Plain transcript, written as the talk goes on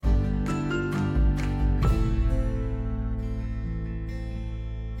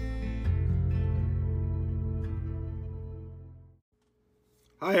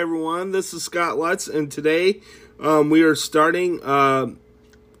Hi everyone, this is Scott Lutz, and today we are starting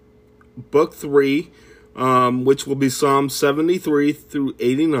book 3, which will be Psalms 73 through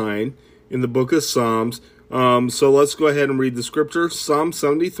 89 in the book of Psalms. So let's go ahead and read the scripture. Psalm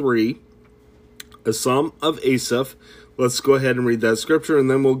 73, a psalm of Asaph. Let's go ahead and read that scripture, and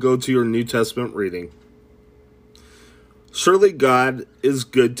then we'll go to your New Testament reading. Surely God is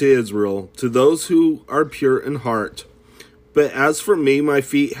good to Israel, to those who are pure in heart. But as for me, my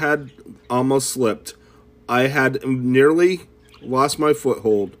feet had almost slipped. I had nearly lost my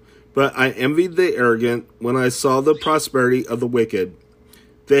foothold. But I envied the arrogant when I saw the prosperity of the wicked.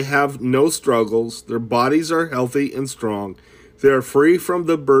 They have no struggles. Their bodies are healthy and strong. They are free from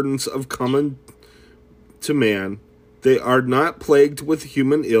the burdens of common to man. They are not plagued with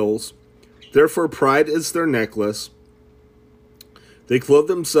human ills. Therefore pride is their necklace. They clothe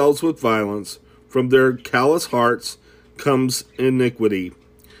themselves with violence. From their callous hearts comes iniquity.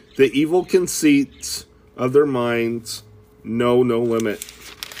 The evil conceits of their minds know no limit.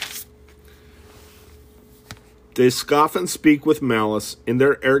 They scoff and speak with malice. In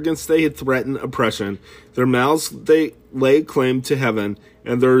their arrogance they threaten oppression. Their mouths they lay claim to heaven,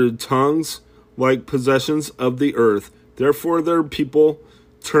 and their tongues like possessions of the earth. Therefore their people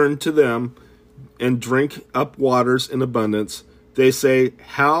turn to them and drink up waters in abundance. They say,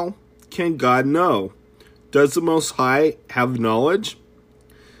 how can God know? Does the Most High have knowledge?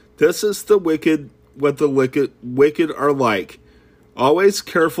 This is the wicked, what the wicked are like. Always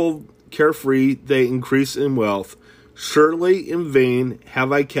carefree, they increase in wealth. Surely in vain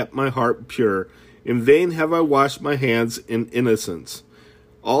have I kept my heart pure. In vain have I washed my hands in innocence.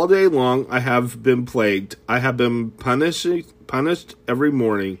 All day long I have been plagued. I have been punished every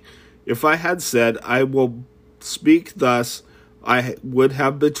morning. If I had said, I will speak thus, I would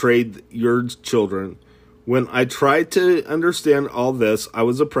have betrayed your children. When I tried to understand all this, I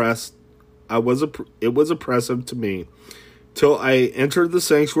was oppressed. It was oppressive to me. Till I entered the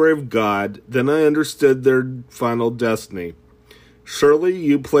sanctuary of God, then I understood their final destiny. Surely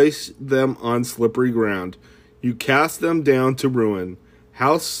you place them on slippery ground. You cast them down to ruin.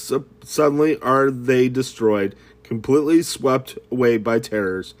 How suddenly are they destroyed, completely swept away by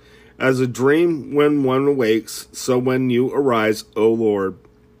terrors. As a dream when one awakes, so when you arise, O Lord,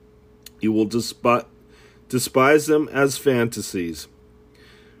 you will despise them as fantasies.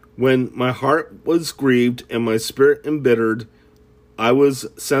 When my heart was grieved and my spirit embittered, I was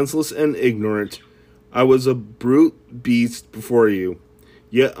senseless and ignorant. I was a brute beast before you.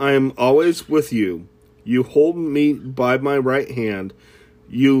 Yet I am always with you. You hold me by my right hand.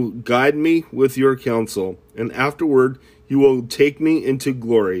 You guide me with your counsel, and afterward you will take me into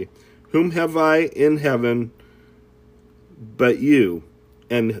glory. Whom have I in heaven but you?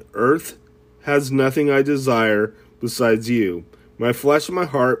 And earth has nothing I desire besides you. My flesh and my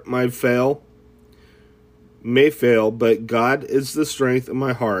heart may fail, but God is the strength of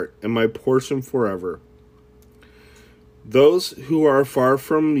my heart and my portion forever. Those who are far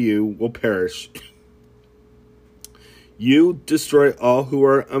from you will perish. You destroy all who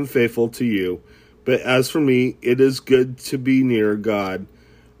are unfaithful to you. But as for me, it is good to be near God.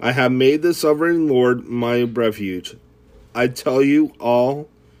 I have made the sovereign Lord my refuge. I tell you all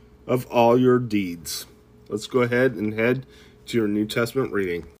of all your deeds. Let's go ahead and head to your New Testament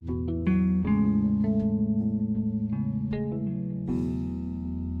reading.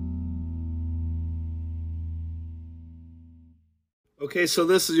 Okay, so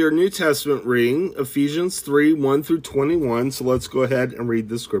this is your New Testament reading, Ephesians 3, 1 through 21. So let's go ahead and read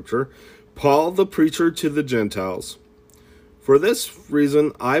the scripture. Paul, the preacher to the Gentiles. For this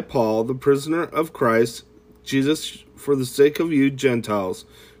reason, I, Paul, the prisoner of Christ Jesus, for the sake of you Gentiles,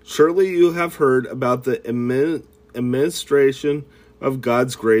 surely you have heard about the administration of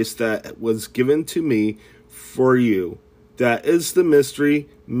God's grace that was given to me for you. That is the mystery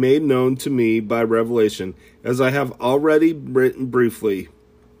made known to me by revelation, as I have already written briefly.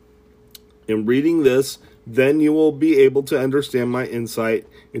 In reading this, then you will be able to understand my insight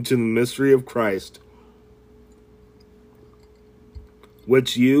into the mystery of Christ,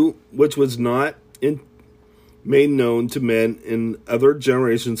 which was not made known to men in other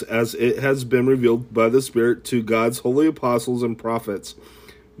generations, as it has been revealed by the Spirit to God's holy apostles and prophets.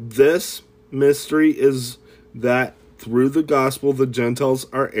 This mystery is that through the gospel the Gentiles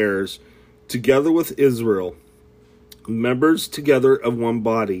are heirs, together with Israel, members together of one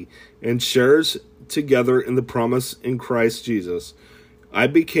body, and sharers together in the promise in Christ Jesus. I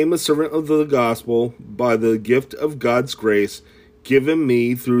became a servant of the gospel by the gift of God's grace given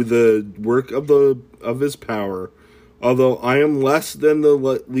me through the work of his power. Although I am less than the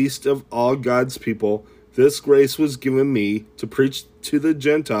least of all God's people, This grace was given me to preach to the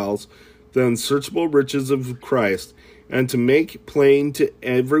Gentiles the unsearchable riches of Christ, and to make plain to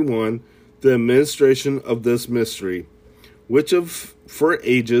everyone the administration of this mystery, which for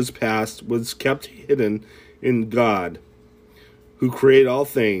ages past was kept hidden in God, who created all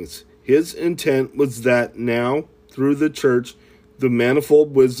things. His intent was that now, through the church, the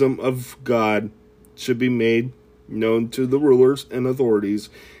manifold wisdom of God should be made known to the rulers and authorities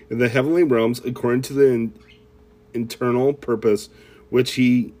in the heavenly realms according to the internal purpose which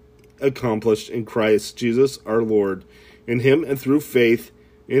he accomplished in Christ Jesus our Lord. In him and through faith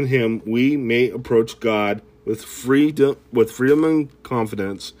in him we may approach God with freedom and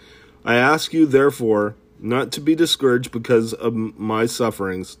confidence. I ask you, therefore, not to be discouraged because of my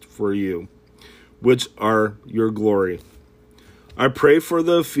sufferings for you, which are your glory. I pray for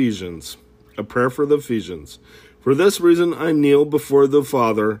the Ephesians. A prayer for the Ephesians. For this reason I kneel before the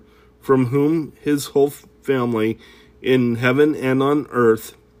Father, from whom his whole family in heaven and on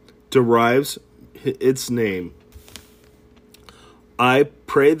earth derives its name. I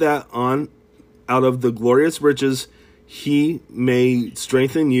pray that out of the glorious riches he may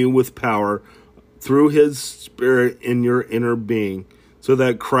strengthen you with power through his Spirit in your inner being, so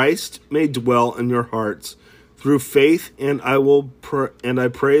that Christ may dwell in your hearts through faith. And I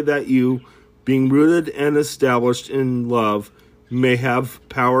pray that you, being rooted and established in love, may have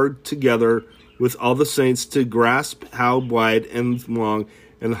power together with all the saints to grasp how wide and long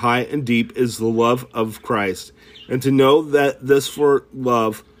and high and deep is the love of Christ, and to know that this for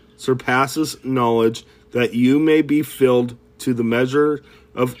love surpasses knowledge, that you may be filled to the measure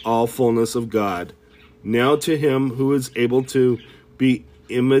of all fullness of God. Now to him who is able to be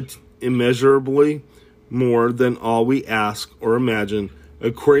immeasurably more than all we ask or imagine,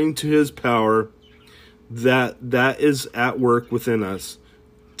 according to his power that is at work within us.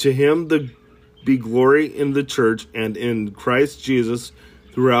 To him be glory in the church and in Christ Jesus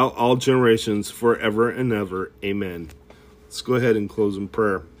throughout all generations, forever and ever. Amen. Let's go ahead and close in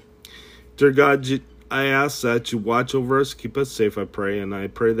prayer. Dear God, I ask that you watch over us, keep us safe, I pray, and I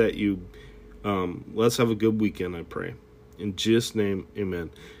pray that you let's have a good weekend, I pray. In Jesus' name,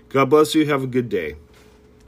 amen. God bless you. Have a good day.